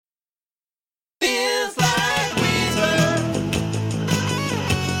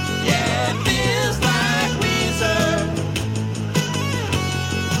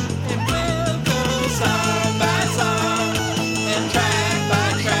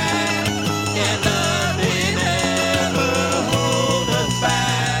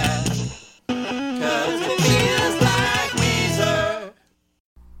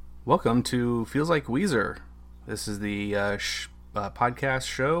Welcome to Feels Like Weezer. This is the podcast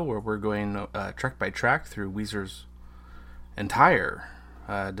show where we're going track by track through Weezer's entire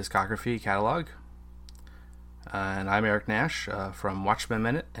discography catalog. And I'm Eric Nash from Watchmen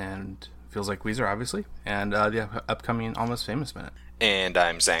Minute and Feels Like Weezer, obviously, and the upcoming Almost Famous Minute. And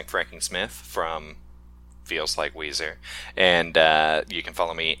I'm Zach Franking-Smith from Feels Like Weezer. And you can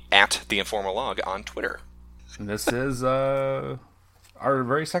follow me at The Informal Log on Twitter. And this is our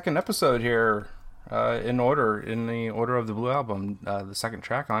very second episode here in the order of the Blue Album. The second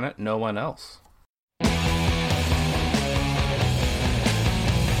track on it, No One Else.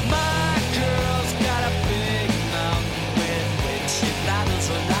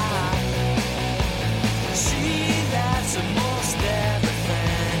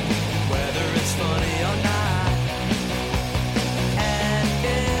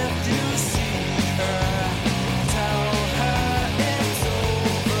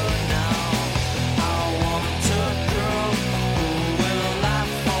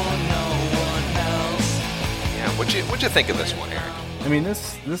 What'd you think of this one, Eric? I mean,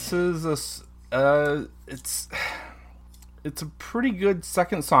 this is it's a pretty good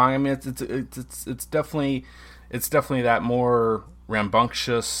second song. I mean, it's definitely that more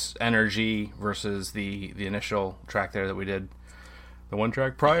rambunctious energy versus the initial track there that we did, the one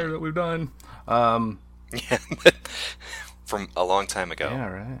track prior that we've done. Yeah, from a long time ago. Yeah,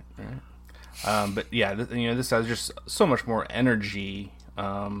 right. But yeah, this has just so much more energy.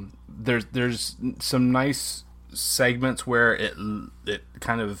 There's some nice segments where it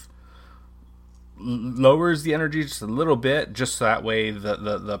kind of lowers the energy just a little bit, just so that way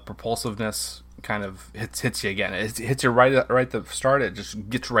the propulsiveness kind of hits you again. It hits you right at the start. It just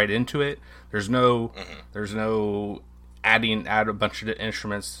gets right into it. There's no add a bunch of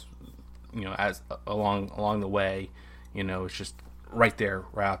instruments, as along the way. It's just right there,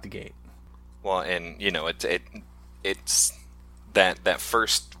 right out the gate. Well, and it's that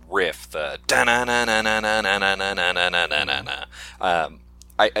first riff, the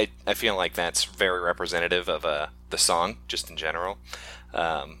I feel like that's very representative of the song, just in general,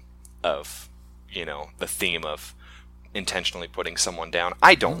 of the theme of intentionally putting someone down.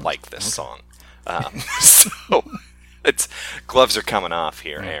 I don't like this song, so it's gloves are coming off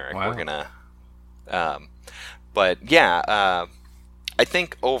here, Eric. Wow. We're gonna, but yeah, I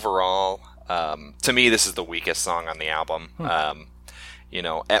think overall, to me, this is the weakest song on the album.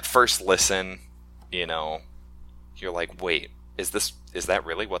 At first listen, you're like, wait, is that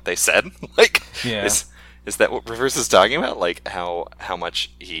really what they said? Like, yeah. Is that what Rivers is talking about? Like how much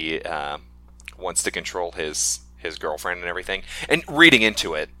he wants to control his girlfriend and everything. And reading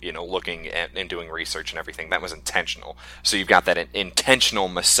into it, looking at and doing research and everything, that was intentional. So you've got that intentional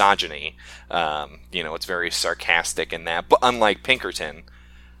misogyny. It's very sarcastic in that. But unlike Pinkerton,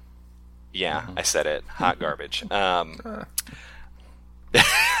 I said it, hot garbage.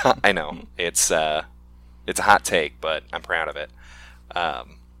 I know it's a hot take, but I'm proud of it. I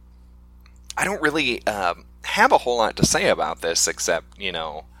don't really have a whole lot to say about this, except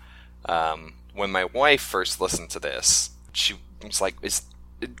when my wife first listened to this, she was like, "Is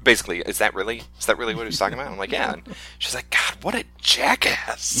that really what he was talking about?" I'm like, "Yeah." And she's like, "God, what a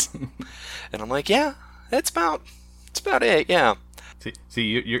jackass!" And I'm like, "Yeah, it's about it, yeah." See,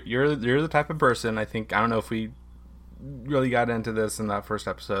 you're the type of person. I don't know if we really got into this in that first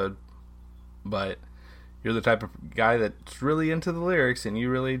episode, but you're the type of guy that's really into the lyrics, and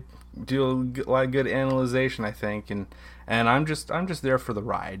you really do a lot of good analyzation, I think, and I'm just there for the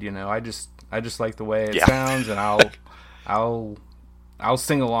ride. I just like the way it sounds, and I'll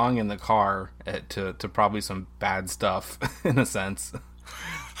sing along in the car to probably some bad stuff in a sense.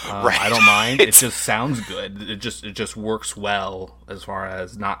 Right. I don't mind. It just sounds good. It just works well as far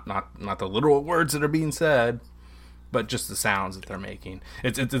as not the literal words that are being said, but just the sounds that they're making.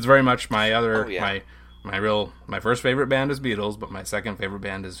 It's very much my other my first favorite band is Beatles, but my second favorite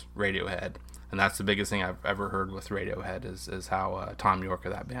band is Radiohead, and that's the biggest thing I've ever heard with Radiohead is how Tom York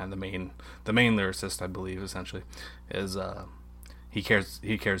of that band, the main lyricist, I believe, essentially, is he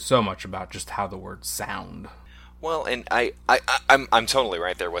cares so much about just how the words sound. Well, and I'm totally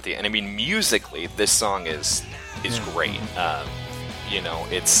right there with you. And I mean, musically, this song is great.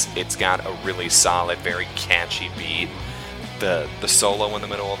 It's got a really solid, very catchy beat. The solo in the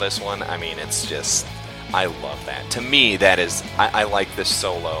middle of this one, I mean, it's just, I love that. To me, that is, I like this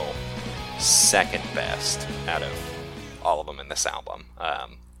solo second best out of all of them in this album.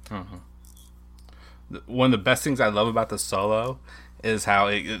 One of the best things I love about the solo is how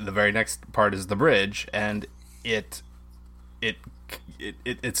the very next part is the bridge, and it's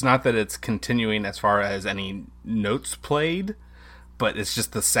not that it's continuing as far as any notes played, but it's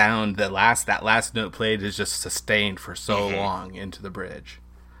just the sound that last note played is just sustained for so long into the bridge.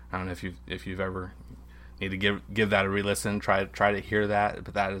 I don't know if you've ever need to give that a re-listen, try to hear that,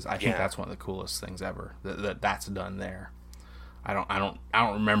 but that is, I think that's one of the coolest things ever that's done there. I don't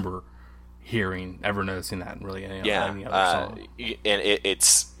remember ever noticing that in really any other song. And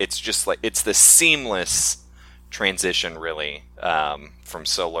it's just like, it's the seamless transition really, from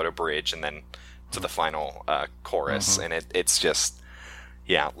solo to bridge and then to the final chorus, and it's just,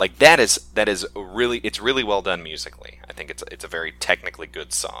 like that is really, it's really well done musically. I think it's a very technically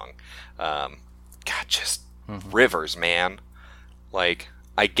good song. God, just Rivers, man. Like,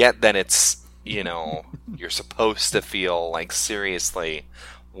 I get that it's, you're supposed to feel like, seriously,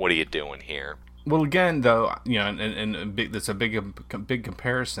 what are you doing here? Well, again, though, and that's a big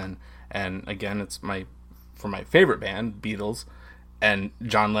comparison. And again, it's for my favorite band, Beatles, and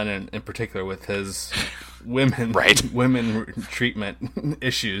John Lennon in particular with his women treatment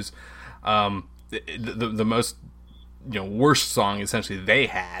issues. The most worst song essentially they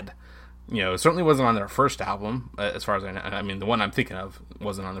had. It certainly wasn't on their first album, as far as I know. I mean, the one I'm thinking of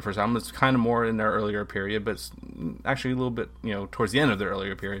wasn't on their first album. It's kind of more in their earlier period, but it's actually a little bit, towards the end of their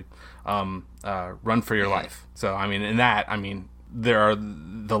earlier period. Run for Your Life. So, I mean, in that, there are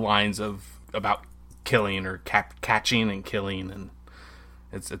the lines about killing or catching and killing, and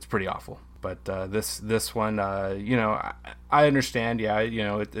it's pretty awful. But this one, I understand. Yeah,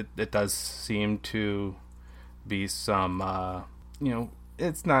 it does seem to be some,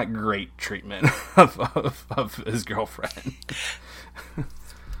 it's not great treatment of his girlfriend,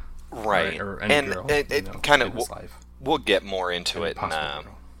 right? Or any girl, it kind of we'll get more into it in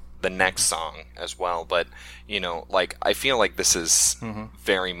the next song as well. But I feel like this is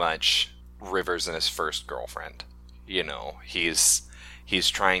very much Rivers and his first girlfriend. He's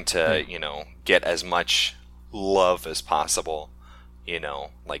trying to get as much love as possible.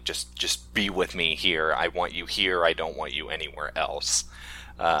 Like just be with me here. I want you here. I don't want you anywhere else.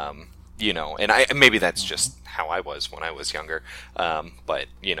 And maybe that's just how I was when I was younger. But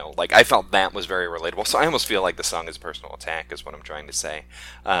like I felt that was very relatable. So I almost feel like the song is a personal attack, is what I'm trying to say.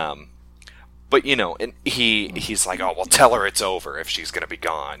 But and he's like, oh well, tell her it's over if she's gonna be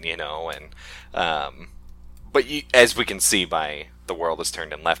gone, and but as we can see by The World Has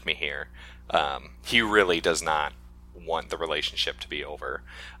Turned and Left Me Here, he really does not want the relationship to be over.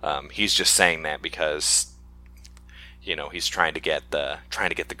 He's just saying that because he's trying to get the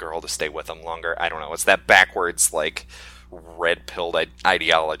girl to stay with him longer. I don't know. It's that backwards, like, red-pilled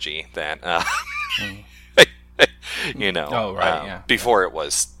ideology that Oh, right, yeah. Before it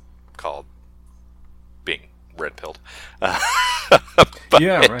was called being red-pilled.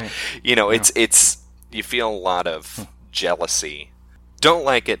 Yeah, right. It's you feel a lot of jealousy. Don't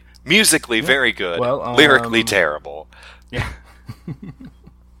like it. Musically, very good. Well, lyrically, terrible. Yeah.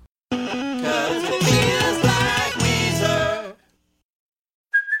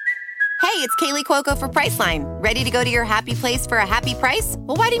 Hey, it's Kaylee Cuoco for Priceline. Ready to go to your happy place for a happy price?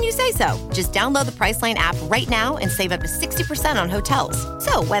 Well, why didn't you say so? Just download the Priceline app right now and save up to 60% on hotels.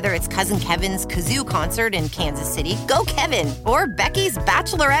 So whether it's Cousin Kevin's Kazoo Concert in Kansas City, go Kevin, or Becky's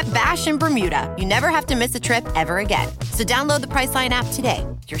Bachelorette Bash in Bermuda, you never have to miss a trip ever again. So download the Priceline app today.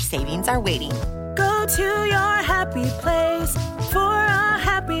 Your savings are waiting. Go to your happy place for a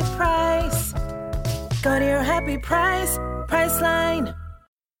happy price. Go to your happy price, Priceline.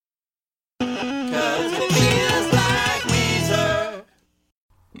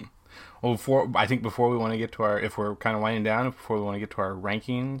 Well, before we want to get to if we're kind of winding down, before we want to get to our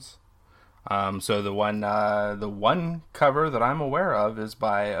rankings, so the one cover that I'm aware of is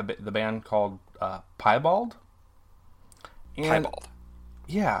by the band called Piebald. Piebald.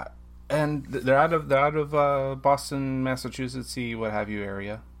 Yeah, and they're out of Boston, Massachusetts, what have you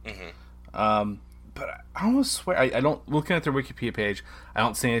area. Mm-hmm. But I almost swear I don't. Looking at their Wikipedia page, I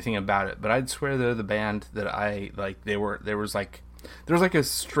don't see anything about it. But I'd swear they're the band that I like. There was like a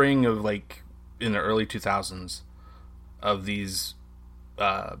string of, like, in the early 2000s of these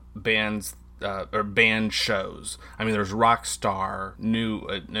bands or band shows. I mean, there's Rockstar,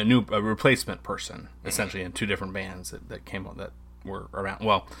 a replacement person, essentially, in two different bands that came out that were around.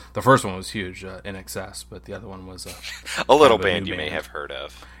 Well, the first one was huge, In Excess, but the other one was a little band you may have heard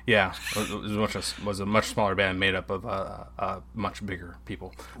of. Yeah, it was a much smaller band made up of much bigger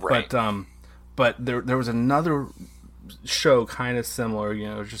people. Right. But there was another show kind of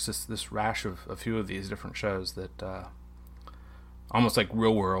similar, just this rash of a few of these different shows that almost like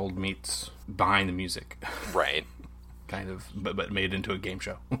Real World meets Behind the Music. Right. Kind of, but made into a game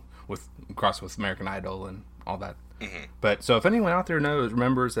show crossed with American Idol all that. But so if anyone out there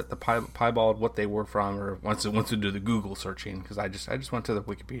remembers that the Piebald, what they were from, or wants to do the Google searching, because I just went to the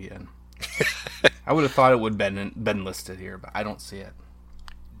Wikipedia and I would have thought it would have been listed here, but I don't see it.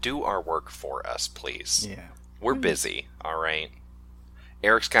 Do our work for us, please. Yeah. We're busy, all right?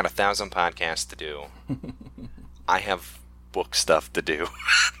 Eric's got 1,000 podcasts to do. I have book stuff to do.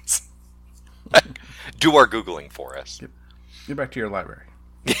 Do our Googling for us. Get back to your library.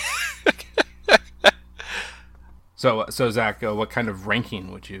 So Zach, what kind of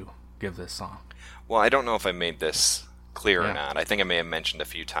ranking would you give this song? Well, I don't know if I made this clear or Yeah. not. I think I may have mentioned a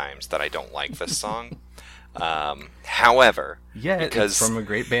few times that I don't like this song. However, Yeah, because it's from a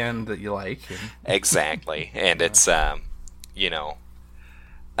great band that you like. And, exactly, and it's you know,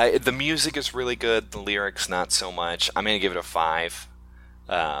 the music is really good. The lyrics not so much. I'm gonna give it a 5.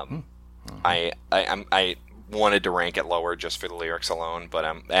 I wanted to rank it lower just for the lyrics alone, but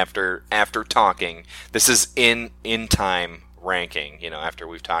after talking, this is in time ranking. You know, after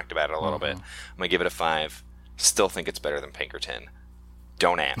we've talked about it a little bit, I'm gonna give it a 5. Still think it's better than Pinkerton.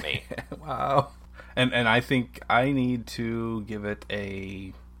 Don't at me. wow. And I think I need to give it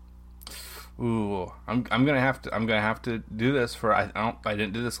a. Ooh, I'm gonna have to do this for I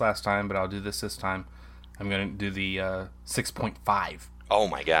didn't do this last time, but I'll do this time. I'm gonna do the 6.5. Oh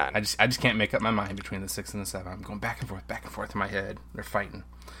my god. I just can't make up my mind between the 6 and the 7. I'm going back and forth in my head. They're fighting.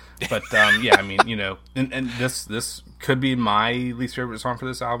 But yeah, I mean, you know, and this could be my least favorite song for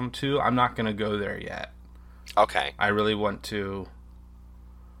this album too. I'm not gonna go there yet. Okay. I really want to,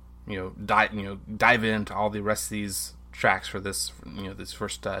 dive into all the rest of these tracks for this, this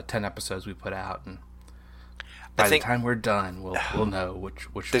first 10 episodes we put out, and by the time we're done, we'll know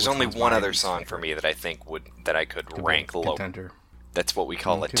which. There's only one's one my other least song favorite. for me that I think that I could rank low. Contender. That's what we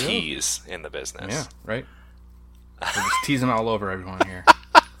call a Could do. tease in the business. Yeah, right. We're just teasing all over everyone here.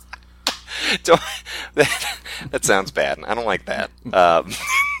 That sounds bad. I don't like that.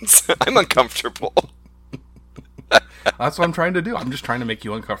 I'm uncomfortable. That's what I'm trying to do. I'm just trying to make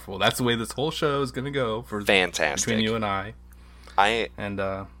you uncomfortable. That's the way this whole show is going to go for Fantastic. between you and I. I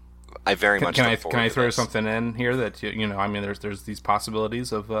very much can look I forward can I to throw this. something in here that I mean there's these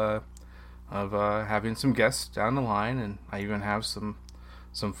possibilities of having some guests down the line, and I even have some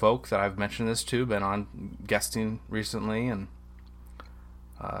folk that I've mentioned this to been on guesting recently, and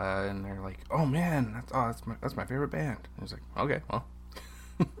they're like, oh man, that's my favorite band. I was like, okay, well.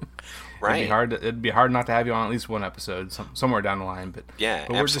 Right. It'd be hard not to have you on at least one episode somewhere down the line, but Yeah,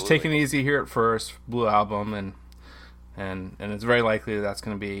 but we're just absolutely. taking it easy here at first. Blue Album, and it's very likely that's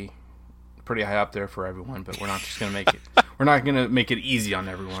going to be pretty high up there for everyone. But we're not just going to make it. We're not going to make it easy on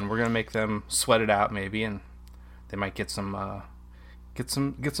everyone. We're going to make them sweat it out maybe, and they might get some songs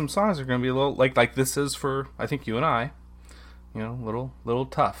that are going to be a little like this is for I think you and I, little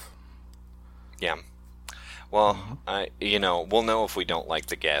tough. Yeah. Well, we'll know if we don't like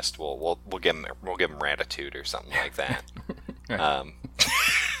the guest. We'll give him Ratitude or something like that.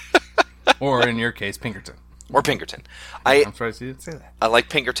 Or in your case, Pinkerton. Or Pinkerton. I'm sorry to say that. I like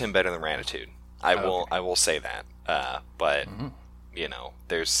Pinkerton better than Ratitude. I Okay. will say that. But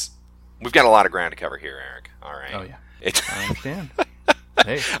we've got a lot of ground to cover here, Eric. All right. Oh yeah, It's I understand.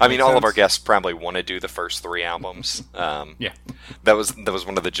 Hey, I mean, makes all of our sense. guests probably want to do the first 3 albums. Yeah. That was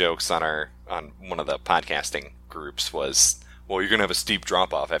one of the jokes on one of the podcasting groups was, well, you're gonna have a steep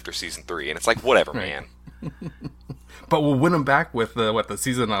drop off after season 3, and it's like, whatever, Right. man. But we'll win them back with the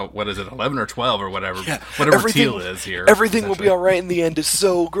season? What is it, 11 or 12 or whatever? Whatever Teal is here. Everything will be all right in the end. Is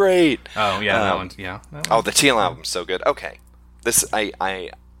so great. Oh yeah, that one. Yeah. Oh, the Teal album's so good. Okay, this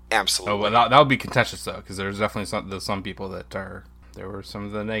I absolutely. Oh, well, that would be contentious though, because there's definitely some people that there were some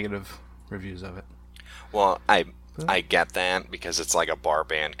of the negative reviews of it. Well, I get that because it's like a bar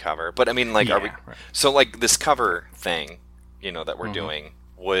band cover, but I mean, like, Yeah, are we? right. So, like, this cover thing, that we're Mm-hmm. doing,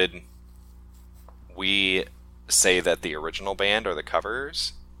 would we say that the original band are the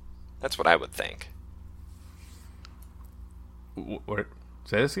covers? That's what I would think.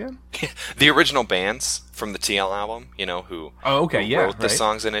 Say this again? The original bands from the TL album, who Oh, okay, who yeah, wrote the right.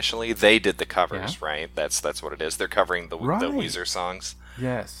 songs initially, they did the covers, Yeah. right? That's what it is. They're covering the Right. Weezer songs.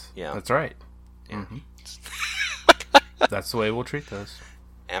 Yes. Yeah. That's right. Mm-hmm. That's the way we'll treat those.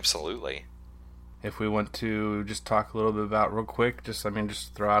 Absolutely. If we want to just talk a little bit about real quick, just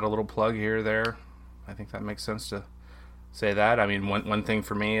throw out a little plug here or there. I think that makes sense to say that. I mean, one thing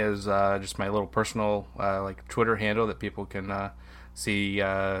for me is just my little personal Twitter handle that people can see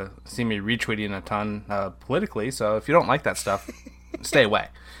me retweeting a ton politically. So if you don't like that stuff, stay away.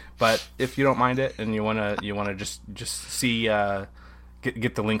 But if you don't mind it and you wanna just see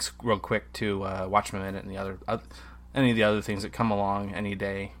get the links real quick to Watch My Minute and any of the other things that come along any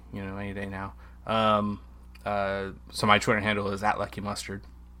day, any day now. So my Twitter handle is @LuckyMustard.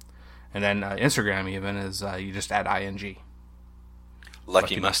 And then Instagram even is you just add ing.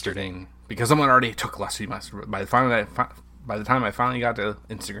 Lucky Mustarding. Because someone already took Lucky Mustard. By the time I finally got to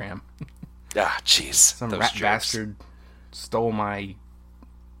Instagram, jeez, some rat bastard stole my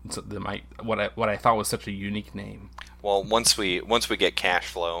what I thought was such a unique name. Well, once we get cash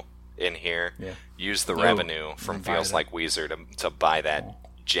flow in here, use the revenue from Feels Like Weezer to buy that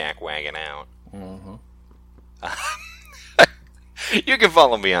jackwagon out. Mm-hmm. You can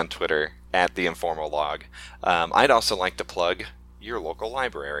follow me on Twitter @TheInformalLog. I'd also like to plug your local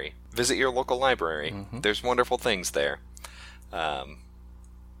library. Visit your local library. Mm-hmm. There's wonderful things there. I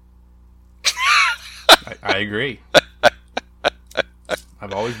agree.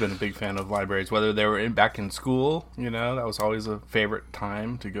 I've always been a big fan of libraries, whether they were back in school. That was always a favorite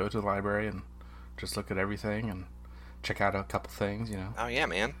time to go to the library and just look at everything and check out a couple things. Oh yeah,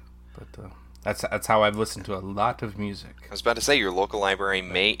 man. But that's how I've listened to a lot of music. I was about to say your local library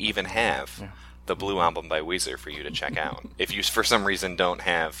may even have the Blue Album by Weezer for you to check out. If you, for some reason, don't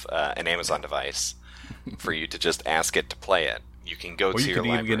have an Amazon device for you to just ask it to play it, you can go to your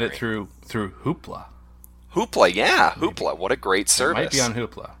library. You can get it through Hoopla. Hoopla, yeah, Hoopla. What a great service. It might be on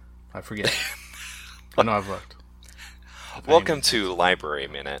Hoopla. I forget. I know I've looked. Welcome to Library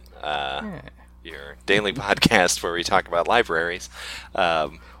Minute, your daily podcast where we talk about libraries.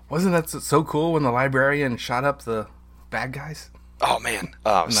 Wasn't that so cool when the librarian shot up the bad guys? Oh, man.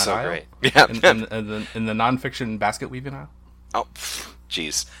 Oh, so aisle? Great. Yeah. In the nonfiction basket weaving aisle? Oh,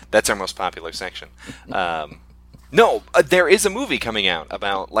 jeez. That's our most popular section. No, there is a movie coming out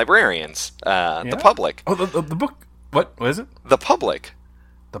about librarians. The Public. Oh, the book. What is it? The Public.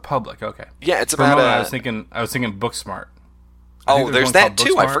 The Public. Okay. Yeah, it's about. I was thinking Booksmart. Oh, there's that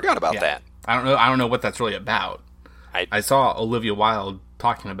too. I forgot about that. I don't know what that's really about. I saw Olivia Wilde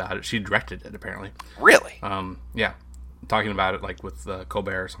talking about it. She directed it apparently. Really? Yeah, talking about it like with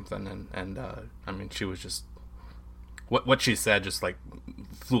Colbert or something, and I mean she was just what she said just like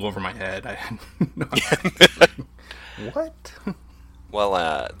flew over my head. What? Well,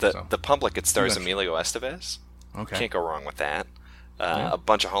 the Public, it stars Emilio Estevez. Okay. Can't go wrong with that. A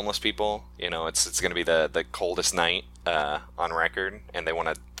bunch of homeless people. It's going to be the coldest night on record, and they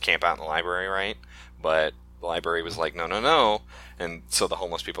want to camp out in the library, right? But the library was like, no. And so the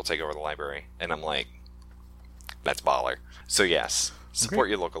homeless people take over the library. And I'm like, that's baller. So yes, support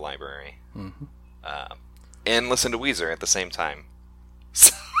your local library. Mm-hmm. And listen to Weezer at the same time.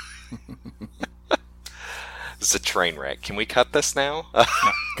 This is a train wreck. Can we cut this now? No,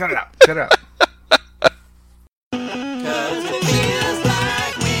 cut it out.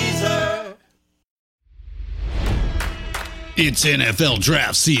 It's NFL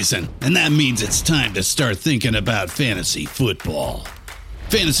draft season, and that means it's time to start thinking about fantasy football.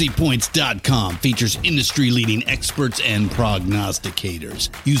 FantasyPoints.com features industry-leading experts and prognosticators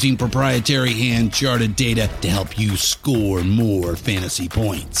using proprietary hand-charted data to help you score more fantasy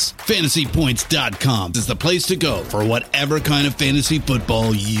points. FantasyPoints.com is the place to go for whatever kind of fantasy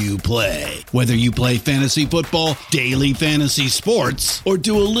football you play. Whether you play fantasy football, daily fantasy sports, or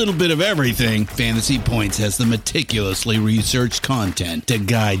do a little bit of everything, Fantasy Points has the meticulously researched content to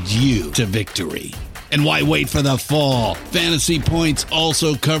guide you to victory. And why wait for the fall? Fantasy Points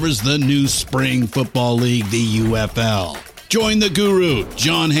also covers the new spring football league, the UFL. Join the guru,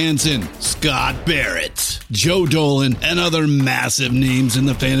 John Hansen, Scott Barrett, Joe Dolan, and other massive names in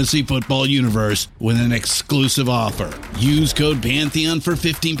the fantasy football universe with an exclusive offer. Use code Pantheon for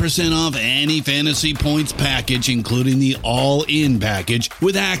 15% off any Fantasy Points package, including the all-in package,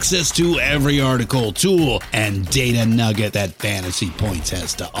 with access to every article, tool, and data nugget that Fantasy Points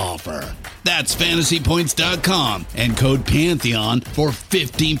has to offer. That's FantasyPoints.com and code Pantheon for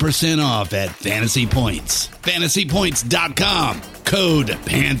 15% off at Fantasy Points. FantasyPoints.com, code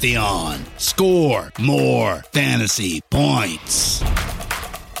Pantheon. Score more fantasy points.